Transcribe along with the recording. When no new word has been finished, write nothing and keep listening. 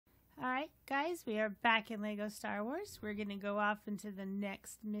Alright, guys, we are back in LEGO Star Wars. We're going to go off into the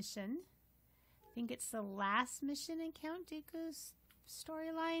next mission. I think it's the last mission in Count Dooku's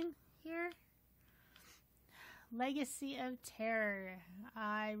storyline here. Legacy of Terror.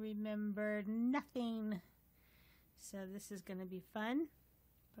 I remember nothing. So this is going to be fun.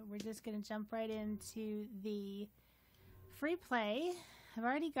 But we're just going to jump right into the free play. I've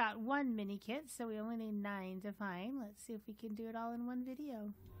already got one mini kit, so we only need 9 to find. Let's see if we can do it all in one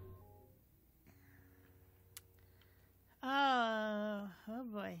video. Oh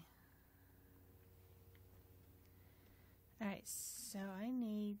boy. Alright, so I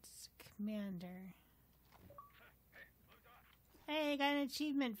need Commander. Hey, I got an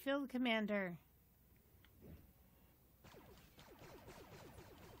achievement, Field Commander.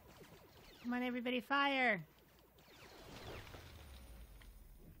 Come on, everybody, fire!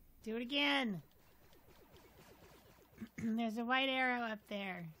 Do it again! There's a white arrow up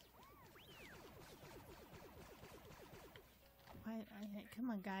there. Come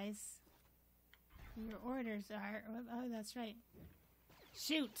on, guys. Your orders are... Oh, that's right.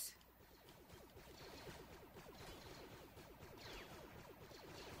 Shoot!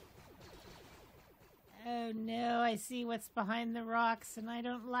 Oh no, I see what's behind the rocks and I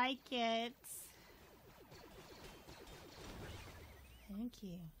don't like it. Thank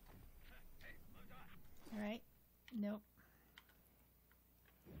you. Alright. Nope.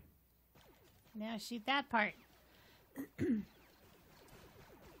 Now shoot that part.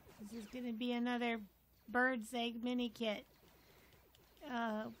 This is going to be another bird's egg mini kit.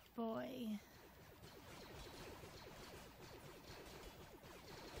 Oh boy.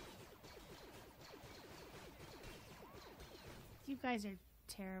 You guys are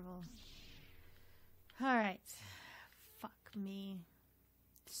terrible. Alright. Fuck me.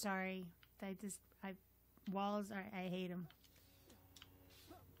 Sorry. Walls are, I hate them.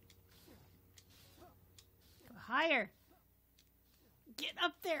 Go higher. Get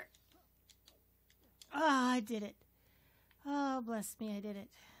up there. Oh, I did it. Oh, bless me, I did it.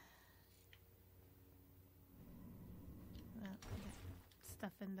 Well, we got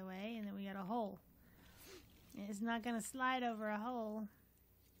stuff in the way, and then we got a hole. It's not going to slide over a hole.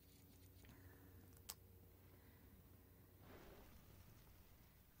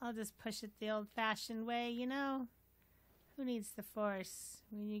 I'll just push it the old-fashioned way, you know? Who needs the force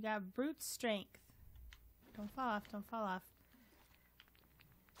when you got brute strength? Don't fall off, don't fall off.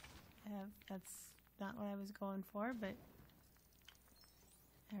 That's not what I was going for, but...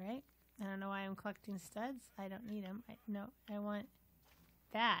 Alright. I don't know why I'm collecting studs. I don't need them. No, I want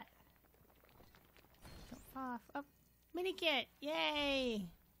that. Don't fall off. Oh, mini kit! Yay!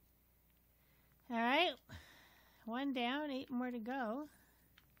 Alright. 1 down, 8 more to go.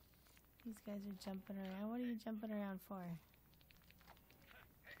 These guys are jumping around. What are you jumping around for?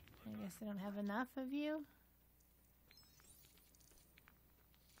 I guess I don't have enough of you.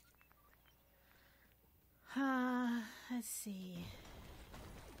 Let's see.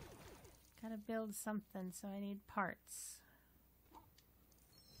 Gotta build something, so I need parts.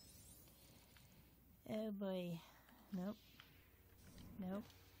 Oh boy. Nope. Nope.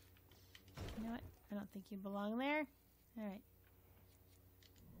 You know what? I don't think you belong there. Alright.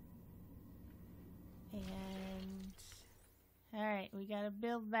 And... Alright, we gotta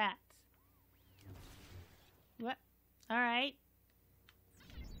build that. What? Alright.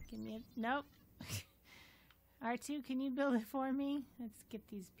 Give me a... Nope. R2, can you build it for me? Let's get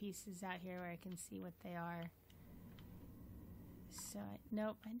these pieces out here where I can see what they are. So,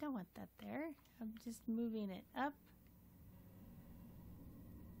 nope, I don't want that there. I'm just moving it up.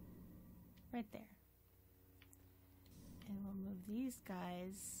 Right there. And we'll move these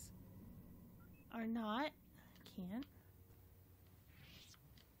guys. Or not. Can't.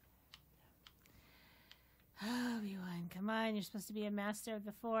 Obi-Wan, come on, you're supposed to be a master of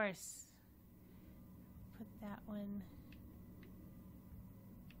the Force. Put that one.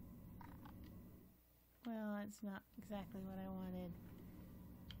 Well, that's not exactly what I wanted.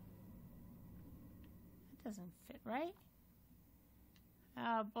 That doesn't fit right.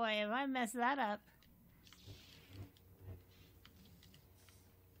 Oh boy, if I mess that up.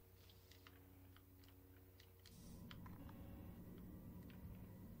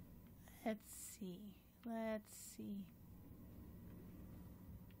 Let's see. Let's see.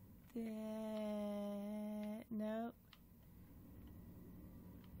 Nope.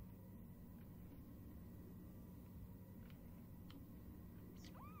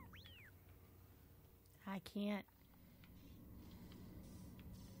 I can't.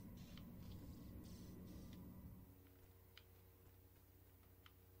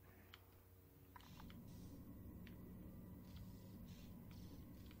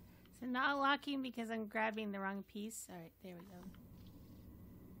 Is it not locking because I'm grabbing the wrong piece? Alright, there we go.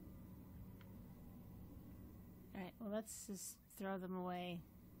 Alright, well let's just throw them away.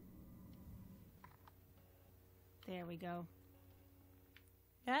 There we go.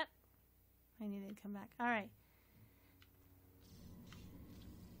 Yep. I knew they'd come back. Alright.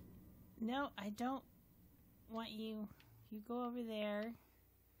 No, I don't want you. You go over there.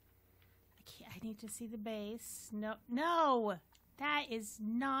 I need to see the base. No, no! That is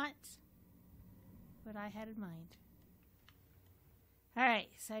not what I had in mind. Alright,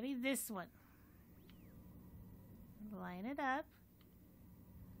 so I need this one. Line it up.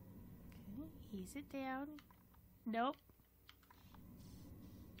 Okay, ease it down. Nope.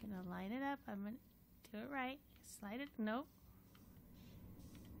 Gonna line it up. I'm gonna do it right. Slide it. Nope.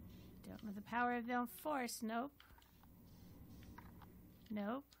 Don't know the power of the force. Nope.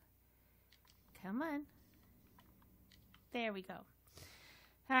 Nope. Come on. There we go.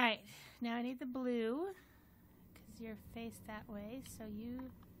 Alright, now I need the blue because you're faced that way, so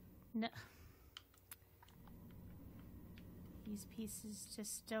you... No. These pieces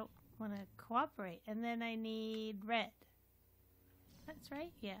just don't want to cooperate. And then I need red. That's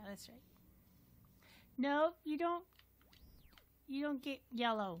right? Yeah, that's right. Nope, you don't get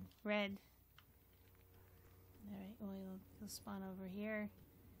yellow. Red. Alright, well, you'll spawn over here.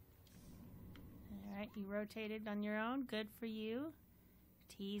 Alright, you rotated on your own. Good for you.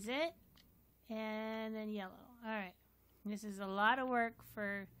 Tease it. And then yellow. Alright. This is a lot of work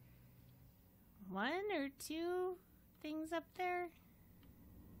for one or two things up there.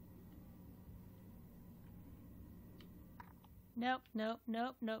 Nope, nope,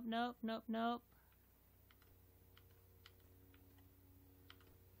 nope, nope, nope, nope, nope.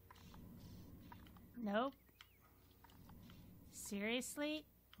 Nope. Seriously?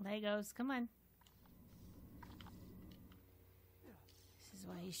 Legos, come on. This is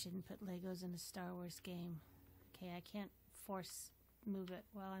why you shouldn't put Legos in a Star Wars game. Okay, I can't force move it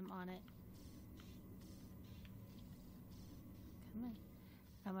while I'm on it. Come on.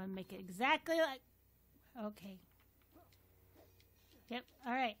 I'm gonna make it exactly like... Okay. Yep,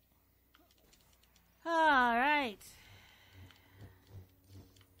 alright. Alright.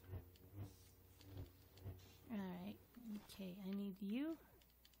 Alright, okay, I need you.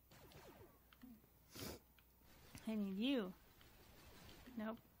 I need you.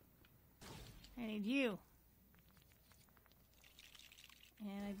 Nope. I need you.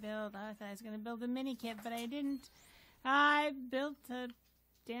 And I thought I was going to build a mini kit, but I didn't. I built a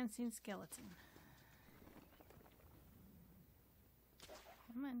dancing skeleton.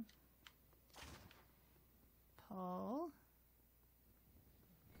 Come on. Pull.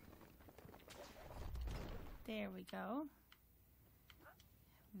 There we go.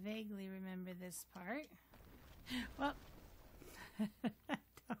 Vaguely remember this part. Well,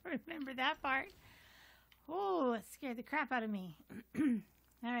 don't remember that part. Oh, it scared the crap out of me. All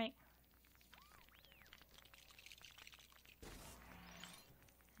right.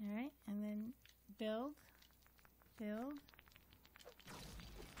 All right, and then build, build.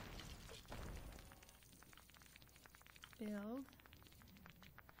 Build.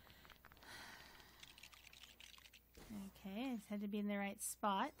 Okay, I just had to be in the right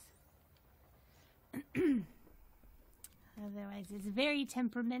spot. Otherwise, it's very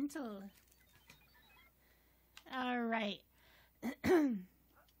temperamental. All right.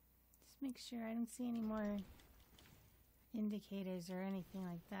 Just make sure I don't see any more indicators or anything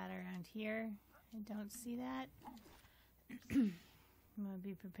like that around here. I don't see that. I'm going to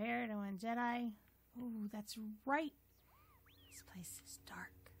be prepared. I want Jedi. Oh, that's right. This place is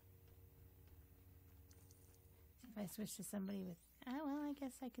dark. See if I switch to somebody with... Oh, well, I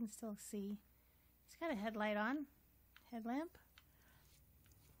guess I can still see. He's got a headlight on. Headlamp.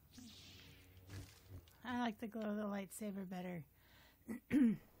 I like the glow of the lightsaber better.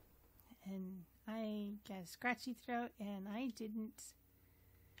 And I got a scratchy throat and I didn't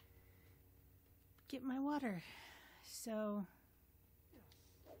get my water. So,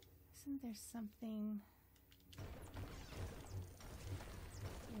 isn't there something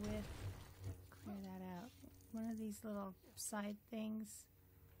with... Clear that out. One of these little side things.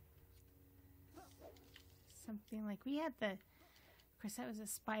 Something like... We had the... Of course, that was a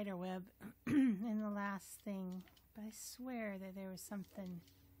spider web in the last thing. But I swear that there was something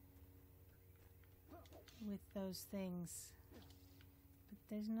with those things. But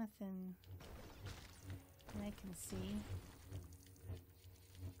there's nothing that I can see.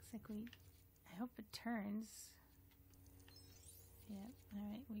 Looks like we... I hope it turns. Yep,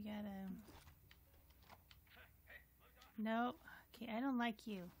 alright, we gotta... No, okay, I don't like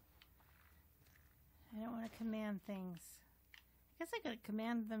you. I don't want to command things. guess I could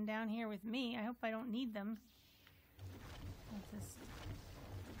command them down here with me. I hope I don't need them. I'll just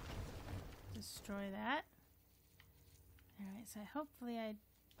destroy that. Alright, so hopefully I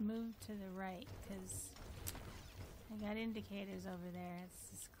moved to the right, because I got indicators over there. Let's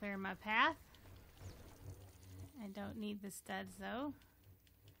just clear my path. I don't need the studs though.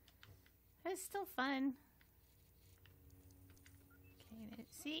 It's still fun. Okay,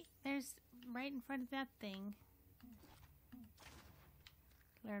 see, there's right in front of that thing.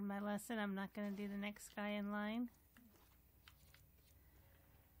 Learned my lesson. I'm not going to do the next guy in line.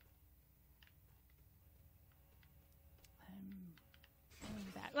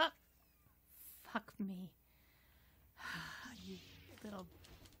 That. Oh! Fuck me. You little...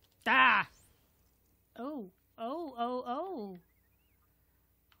 Ah! Oh. Oh.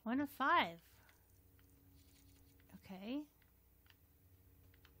 1 of 5. Okay.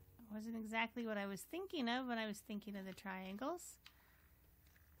 It wasn't exactly what I was thinking of when I was thinking of the triangles.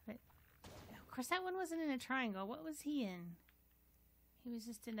 But, of course, that one wasn't in a triangle. What was he in? He was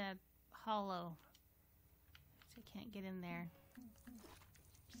just in a hollow. So I can't get in there.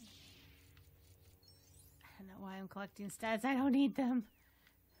 I don't know why I'm collecting stats. I don't need them.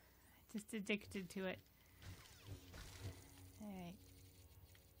 I'm just addicted to it. Alright.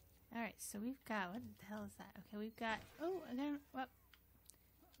 Alright, so we've got... What the hell is that? Okay, we've got... Oh, and then... What?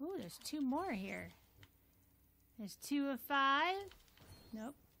 Oh, there's 2 more here. There's 2 of 5.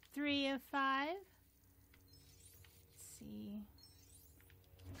 Nope. 3 of 5. Let's see.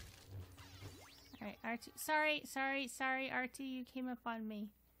 Alright, R2. Sorry, R2, you came up on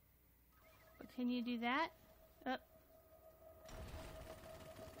me. But can you do that? Oh. Is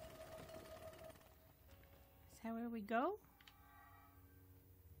that where we go?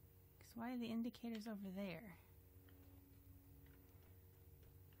 Because why are the indicators over there?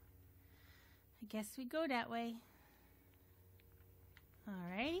 I guess we go that way.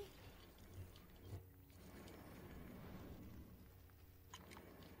 Alrighty.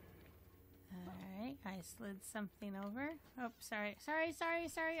 Alright, I slid something over. Oh, sorry,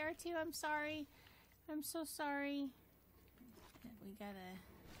 R2, I'm sorry. I'm so sorry. We gotta...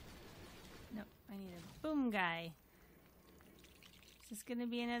 Nope, I need a boom guy. Is this gonna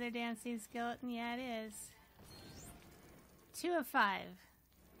be another dancing skeleton? Yeah, it is. 2 of 5.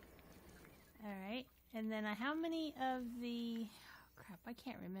 Alright, and then how many of the... Oh, crap, I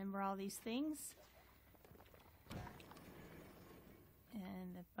can't remember all these things.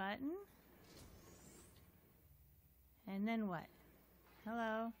 And the button. And then what?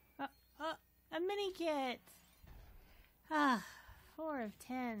 Hello? Oh, a mini kit! Ah, 4 of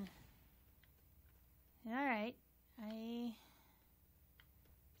 10. Alright, I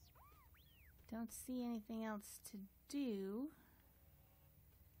don't see anything else to do.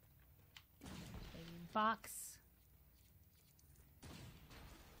 Baby box.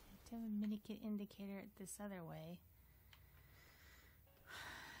 I have a mini kit indicator this other way.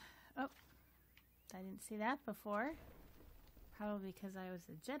 Oh, I didn't see that before. Probably because I was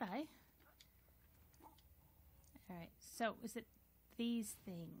a Jedi. Alright, so is it these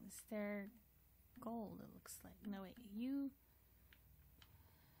things? They're gold, it looks like. No, wait, you.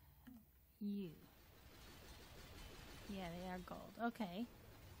 Yeah, they are gold. Okay.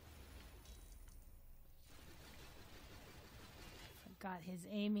 Forgot his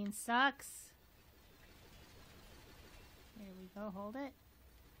aiming sucks. Here we go, hold it.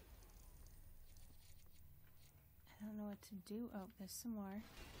 I don't know what to do. Oh, there's some more.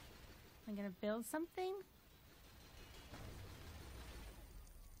 I'm gonna build something.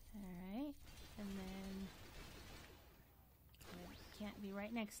 Alright, and then it can't be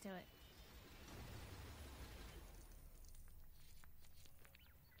right next to it.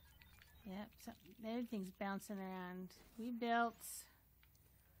 Yep, so everything's bouncing around. We built...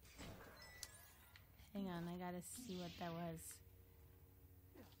 Hang on, I gotta see what that was.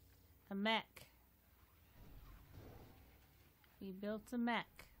 A mech. We built a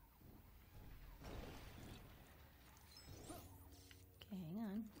mech. Okay, hang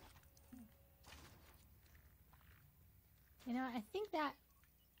on. You know, I think that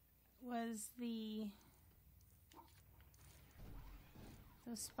was the...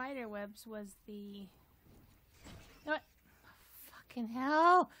 Those spider webs was the... What? Fucking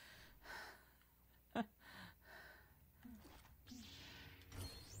hell!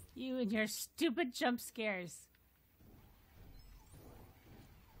 You and your stupid jump scares.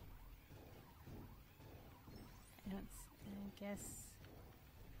 I guess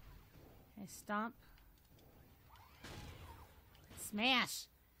I stomp. Smash!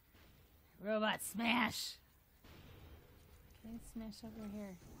 Robot smash! Okay, smash over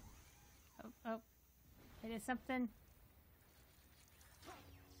here. Oh, I did something.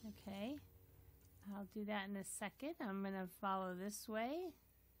 Okay. I'll do that in a second. I'm going to follow this way.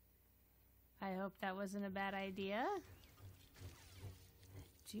 I hope that wasn't a bad idea. I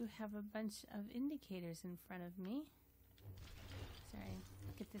do have a bunch of indicators in front of me. Sorry.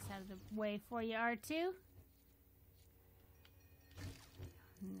 Get this out of the way for you, R2.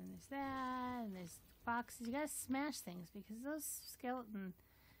 And then there's that, and there's boxes. You gotta smash things because those skeleton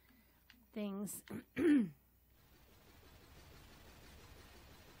things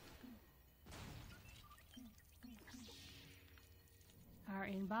are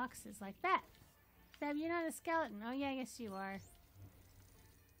in boxes like that. Seb, you're not a skeleton. Oh yeah, I guess you are.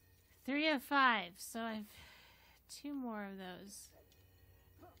 3 of 5. So I've 2 more of those.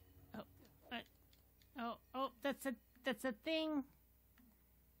 Oh, that's a thing.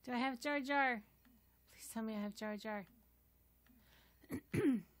 Do I have Jar Jar? Please tell me I have Jar Jar.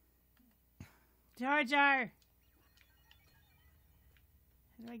 Jar Jar!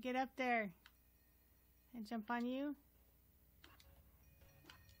 How do I get up there? And jump on you?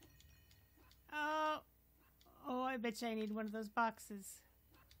 Oh, I bet you I need one of those boxes.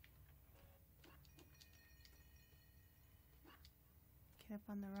 Get up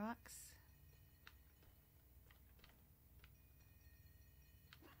on the rocks.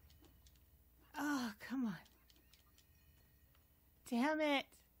 Oh, come on. Damn it.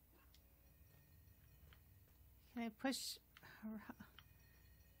 Can I push?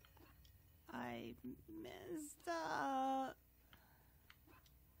 I messed up.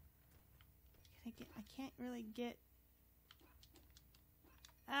 I can't really get.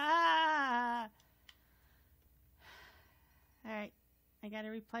 Ah! Alright. I gotta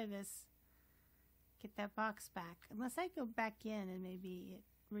replay this. Get that box back. Unless I go back in and maybe it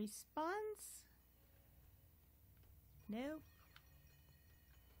respawns? Nope.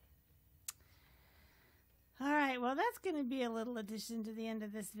 Alright, well that's going to be a little addition to the end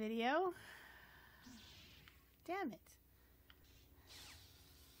of this video. Damn it.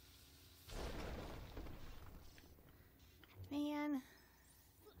 Man.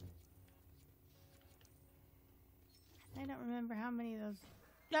 I don't remember how many of those...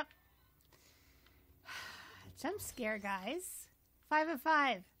 Yep. Jump scare, guys. 5 of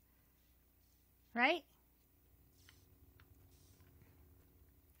 5. Right?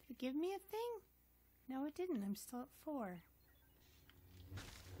 Did it give me a thing? No, it didn't. I'm still at 4.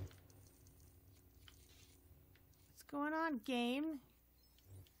 What's going on, game?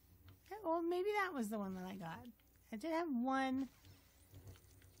 Well, maybe that was the one that I got. I did have one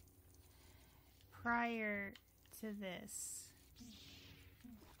prior to this.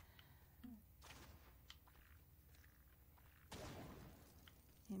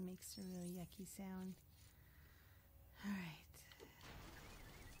 It makes a really yucky sound. Alright.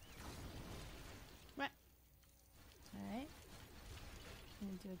 What? Alright.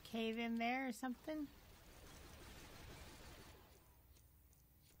 Gonna do a cave in there or something?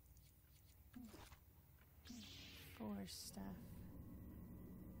 Force stuff.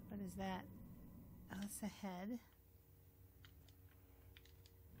 What is that? Oh, it's a head.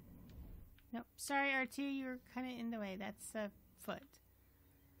 Nope. Sorry, R2, you were kind of in the way. That's a foot.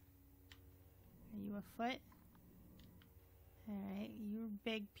 Are you a foot? Alright, you're a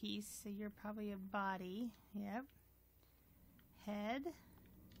big piece, so you're probably a body. Yep. Head.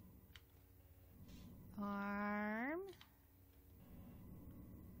 Arm.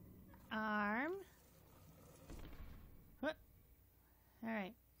 Arm. What?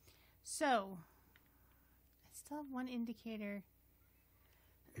 Alright. So, I still have one indicator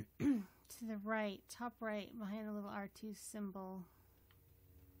to the right, top right, behind a little R2 symbol.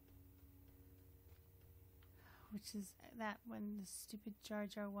 Which is that one, the stupid Jar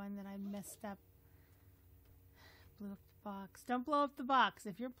Jar one that I messed up. Blew up the box. Don't blow up the box.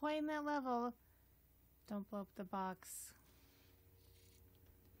 If you're playing that level, don't blow up the box.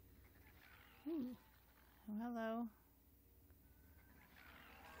 Ooh. Oh, hello.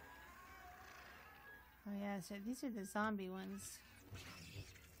 Oh yeah, so these are the zombie ones.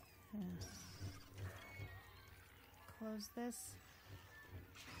 Close this.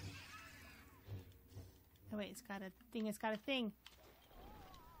 Oh wait, it's got a thing, it's got a thing.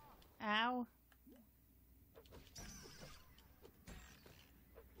 Ow.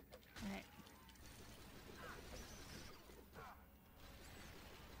 Alright.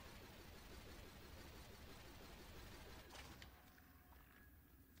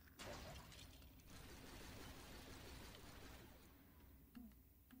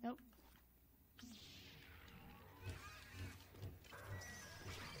 Nope.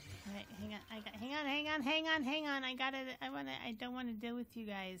 Alright, hang on. I don't want to deal with you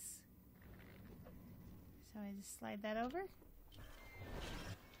guys. So I just slide that over.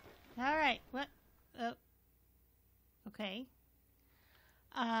 Alright, what? Oh. Okay.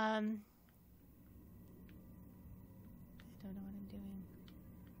 I don't know what I'm doing.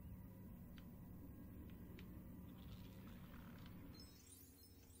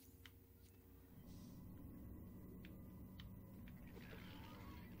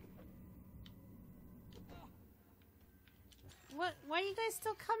 What? Why are you guys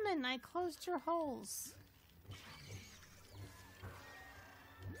still coming? I closed your holes.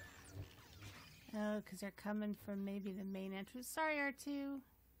 Oh, because they're coming from maybe the main entrance. Sorry, R2.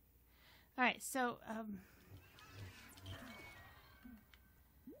 Alright, so,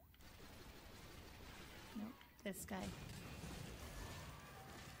 nope, this guy.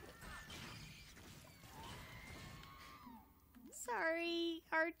 Sorry,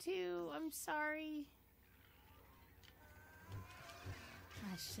 R2, I'm sorry.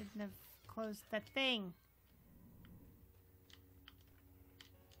 I shouldn't have closed that thing.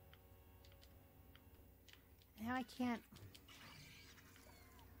 Now I can't.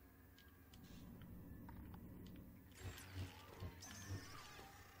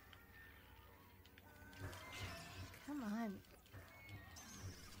 Come on.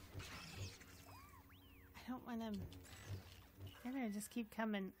 I don't want them. They're gonna just keep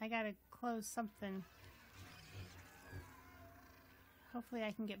coming. I gotta close something. Hopefully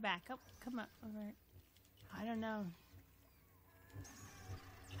I can get back. Oh, come up over. I don't know.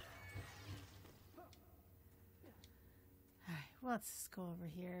 Alright, well, let's just go over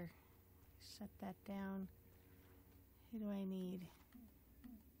here. Shut that down. Who do I need?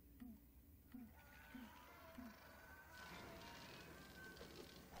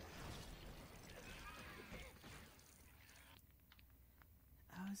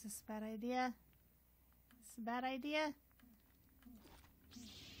 Oh, is this a bad idea? Is this a bad idea?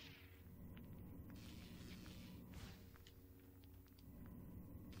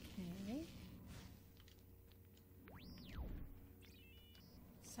 Okay.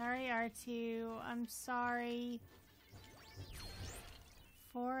 Sorry, R2. I'm sorry.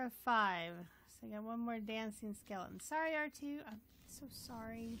 4 of 5. So I got one more dancing skeleton. Sorry, R2. I'm so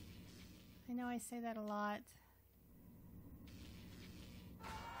sorry. I know I say that a lot.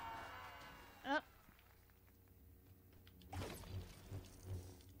 Oh.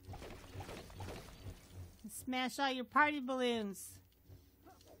 Smash all your party balloons.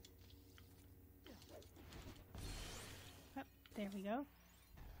 Oh, there we go.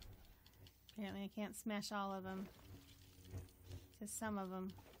 Apparently I can't smash all of them. Just some of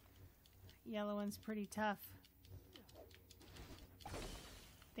them. Yellow one's pretty tough.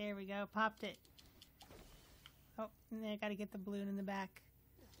 There we go. Popped it. Oh, and then I gotta get the balloon in the back.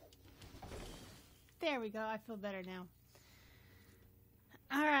 There we go. I feel better now.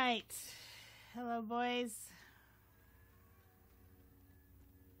 Alright. Hello, boys.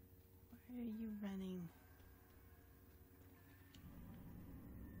 Where are you running?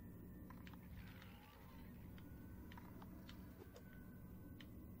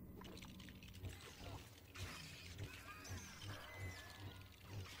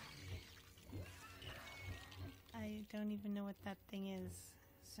 I don't even know what that thing is.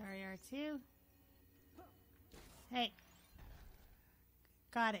 Sorry, R2. Hey.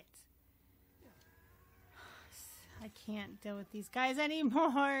 Got it. I can't deal with these guys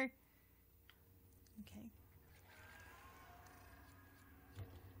anymore. Okay.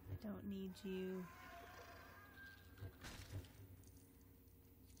 I don't need you.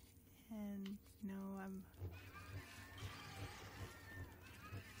 And no,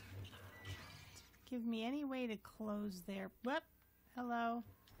 give me any way to close there. Whoop. Hello.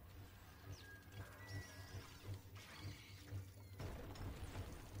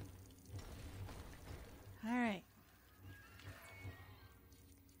 All right.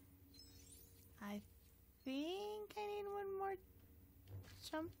 I think I need one more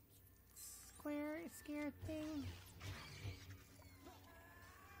jump scare thing.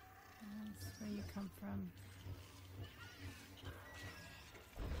 That's where you come from.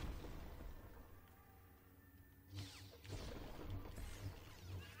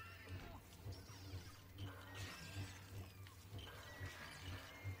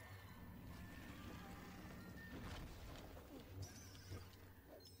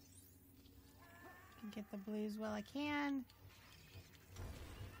 Get the blues while I can.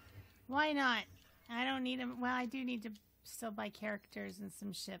 Why not? I don't need them. Well, I do need to still buy characters and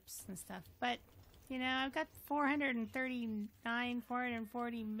some ships and stuff. But, you know, I've got 439,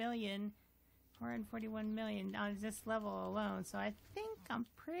 440 million, 441 million on this level alone. So I think I'm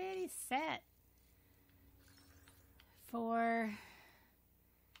pretty set for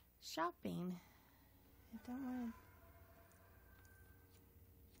shopping. I don't want to...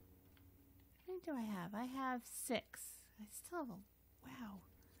 do I have? I have 6. I still have a... Wow.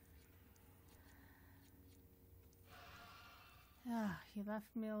 Ah, you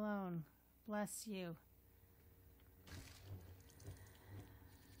left me alone. Bless you.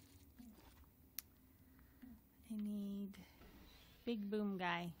 I need big boom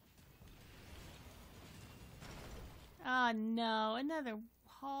guy. Oh no, another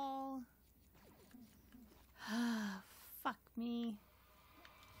hole. Ah, fuck me.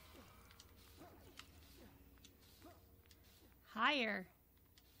 Higher.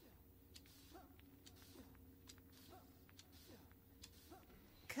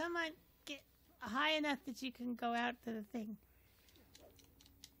 Come on, get high enough that you can go out to the thing.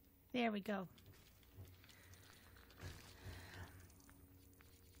 There we go.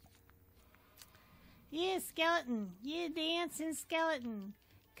 Yeah, skeleton. Yeah, dancing skeleton.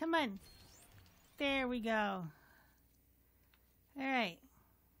 Come on. There we go. Alright.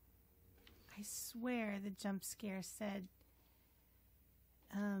 I swear the jump scare said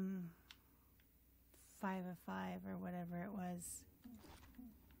 5 of 5 or whatever it was.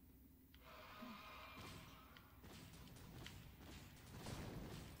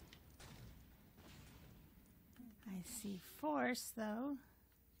 I see force though.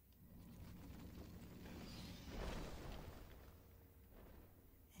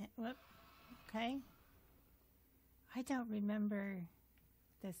 Whoop. Okay. I don't remember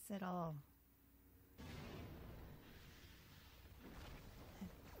this at all.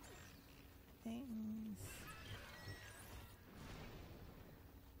 Things.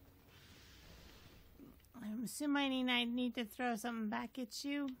 I'm assuming I need to throw something back at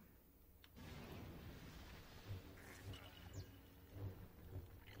you.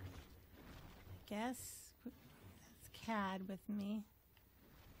 I guess. That's Cad with me.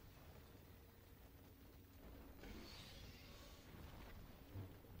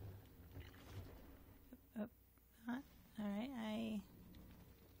 Alright, I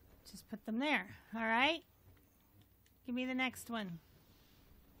just put them there. Alright? Give me the next one.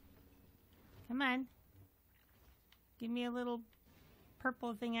 Come on. Give me a little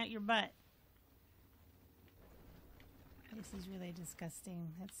purple thing out your butt. This is really disgusting.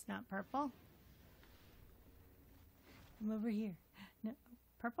 That's not purple. Come over here. No,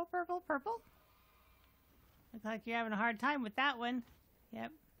 purple, purple, purple? Looks like you're having a hard time with that one.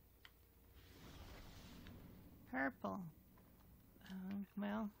 Yep. Purple.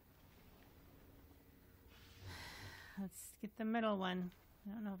 Well, let's get the middle one.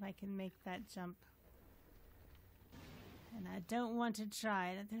 I don't know if I can make that jump. And I don't want to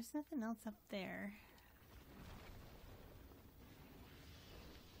try it. There's nothing else up there.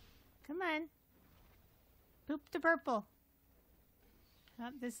 Come on. Poop to purple. Oh,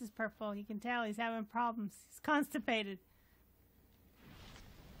 this is purple. You can tell he's having problems. He's constipated.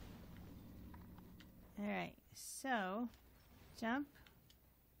 Alright, so jump,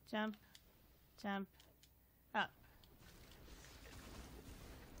 jump, jump, up.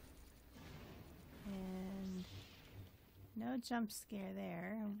 And no jump scare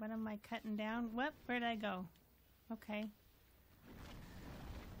there. What am I cutting down? What? Where'd I go? Okay.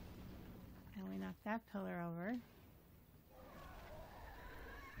 And we knocked that pillar over.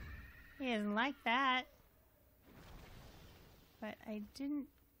 He doesn't like that. But I didn't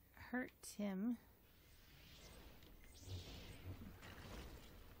hurt him.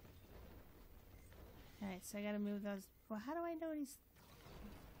 Alright, so I gotta move those. Well, how do I know he's...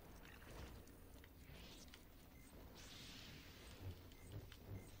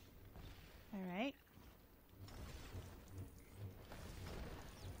 Alright.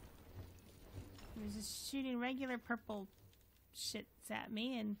 He was just shooting regular purple shits at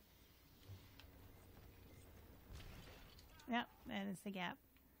me and... Yep, that is the gap.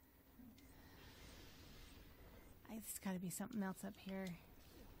 There's gotta be something else up here.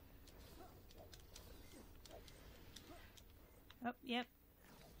 Oh, yep.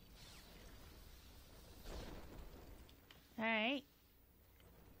 Alright.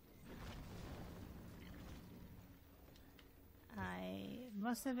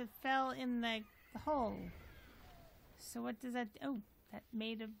 Most of it fell in the hole. So what does that... Oh, that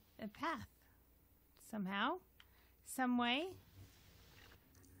made a path. Somehow. Some way.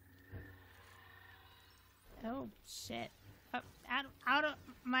 Oh, shit. Oh, out of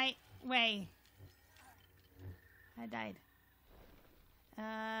my way. I died.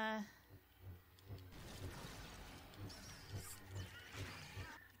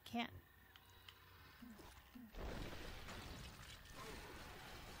 Can't.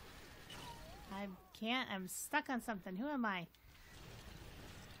 I can't. I'm stuck on something. Who am I?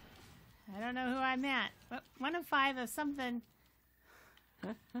 I don't know who I'm at. But 1 of 5 of something.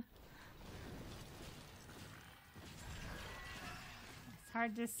 It's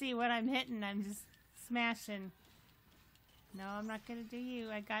hard to see what I'm hitting. I'm just smashing. No, I'm not gonna do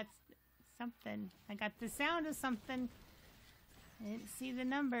you. I got something. I got the sound of something. I didn't see the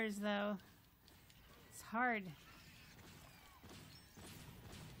numbers though. It's hard.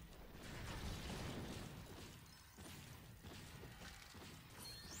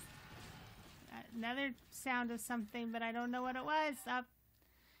 Another sound of something, but I don't know what it was. Up,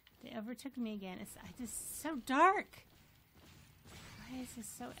 they overtook me again. It's just so dark. Why is this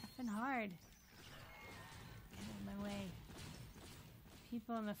so effing hard? Get out of my way.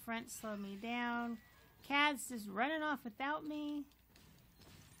 People in the front slow me down. Cad's just running off without me.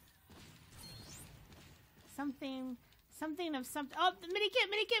 Something of something. Oh, the mini kit.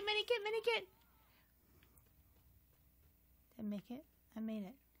 Did I make it? I made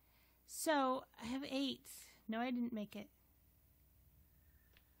it. So, I have 8. No, I didn't make it.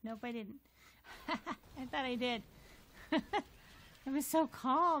 Nope, I didn't. I thought I did. It was so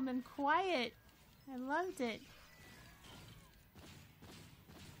calm and quiet. I loved it.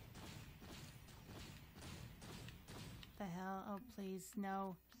 What the hell? Oh, please,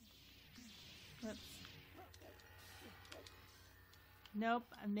 no. Whoops.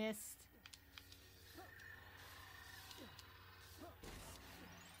 Nope, I missed.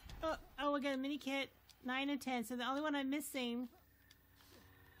 Oh, I got a mini kit. 9 and 10. So the only one I'm missing.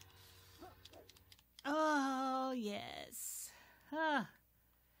 Oh, yes.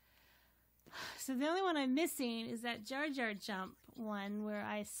 So the only one I'm missing is that Jar Jar jump one where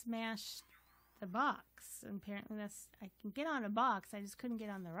I smashed the box. And apparently I can get on a box. I just couldn't get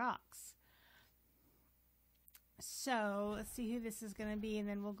on the rocks. So let's see who this is going to be, and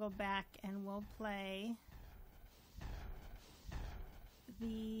then we'll go back and we'll play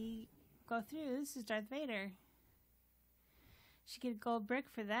go through. This is Darth Vader. Should get a gold brick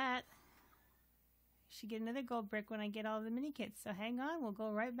for that. Should get another gold brick when I get all the mini kits. So hang on, we'll go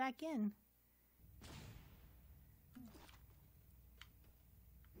right back in.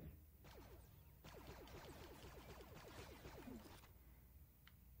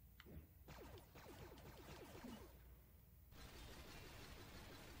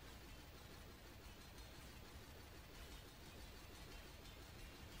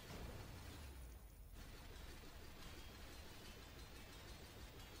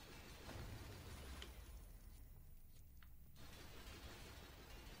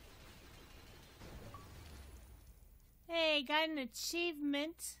 Hey, got an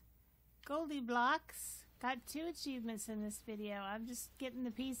achievement. Goldie Blocks. Got 2 achievements in this video. I'm just getting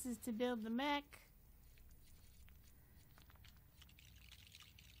the pieces to build the mech.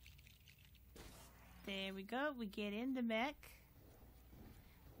 There we go. We get into mech.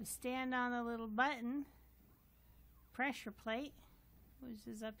 We stand on a little button. Pressure plate, which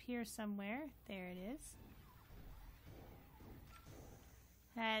is up here somewhere. There it is.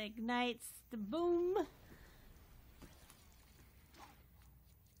 That ignites the boom.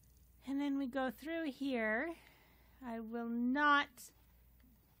 And then we go through here. I will not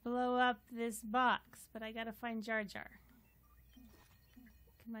blow up this box, but I gotta find Jar Jar.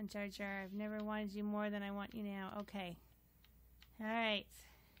 Come on, Jar Jar. I've never wanted you more than I want you now. Okay. Alright.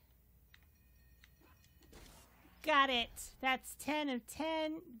 Got it. That's 10 of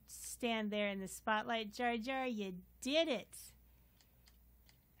 10. Stand there in the spotlight. Jar Jar, you did it.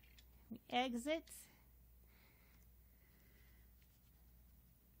 We exit.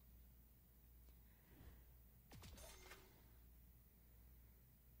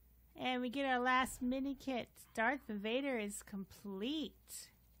 And we get our last mini kit. Darth Vader is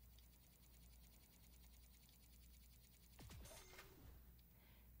complete.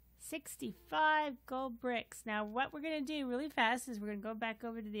 $65 gold bricks. Now what we're going to do really fast is we're going to go back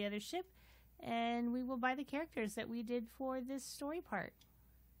over to the other ship and we will buy the characters that we did for this story part.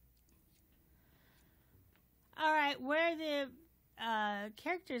 Alright, where the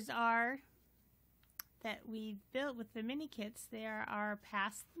characters are that we built with the mini kits, they are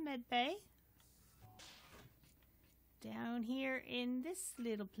past the med bay. Down here in this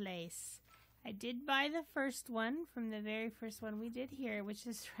little place. I did buy the first one from the very first one we did here, which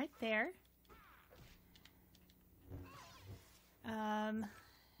is right there. Can't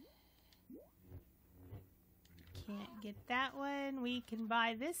get that one. We can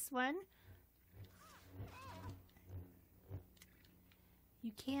buy this one.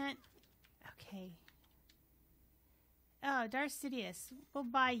 You can't. Okay. Oh, Darth Sidious. We'll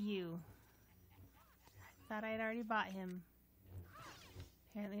buy you. I thought I'd already bought him.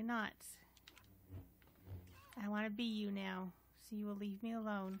 Apparently not. I want to be you now, so you will leave me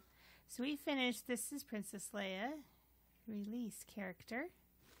alone. So we finished. This is Princess Leia. Release character.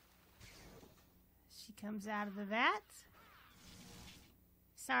 She comes out of the vat.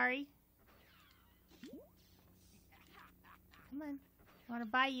 Sorry. Come on. I want to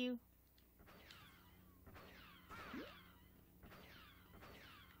buy you.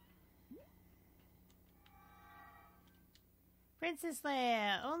 Princess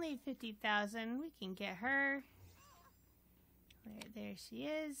Leia, only 50,000. We can get her. There she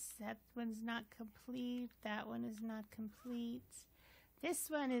is. That one's not complete. That one is not complete. This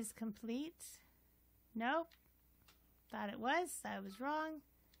one is complete. Nope. Thought it was. I was wrong.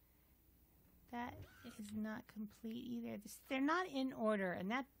 That is not complete either. They're not in order,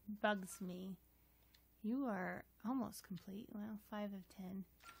 and that bugs me. You are almost complete. Well, 5 of 10.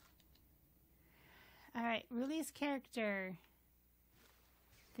 Alright, release character.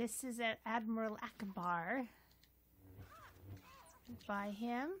 This is Admiral Akbar. Buy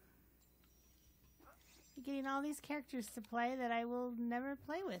him. You're getting all these characters to play that I will never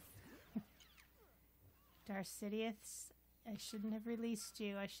play with. Darth Sidious, I shouldn't have released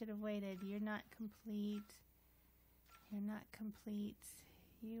you. I should have waited. You're not complete. You're not complete.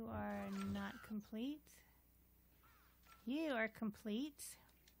 You are not complete. You are complete.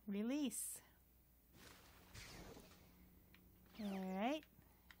 Release. Alright.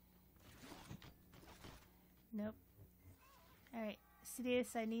 Nope. Alright,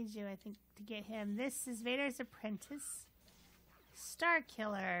 Sidious, I need you, I think, to get him. This is Vader's apprentice, Star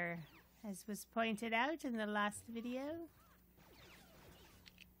Killer, as was pointed out in the last video.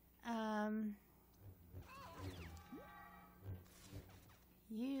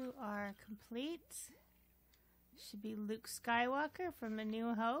 You are complete. Should be Luke Skywalker from A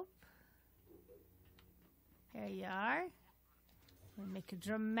New Hope. There you are. We'll make a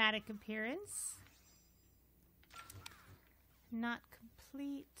dramatic appearance. Not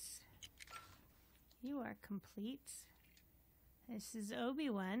complete. You are complete. This is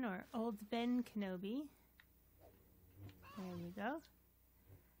Obi-Wan, or Old Ben Kenobi. There you go.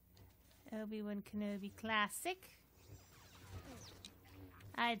 Obi-Wan Kenobi classic.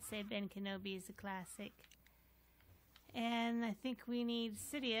 I'd say Ben Kenobi is a classic. And I think we need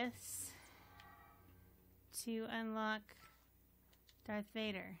Sidious to unlock Darth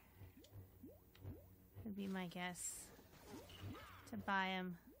Vader. Would be my guess. To buy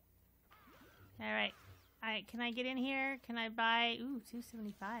him. Alright. Alright, can I get in here? Can I buy... Ooh,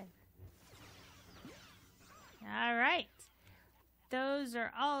 $275. Alright. Those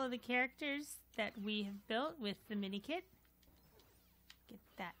are all of the characters that we have built with the mini kit. Get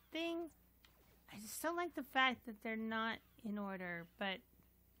that thing. I just don't like the fact that they're not in order, but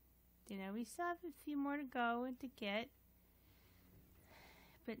you know, we still have a few more to go and to get.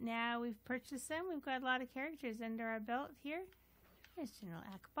 But now we've purchased them. We've got a lot of characters under our belt here. There's General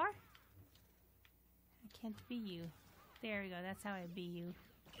Akbar. I can't be you. There we go. That's how I be you.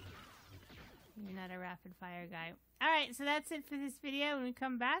 You're not a rapid fire guy. Alright, so that's it for this video. When we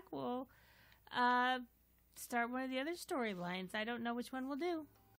come back, we'll start one of the other storylines. I don't know which one we'll do.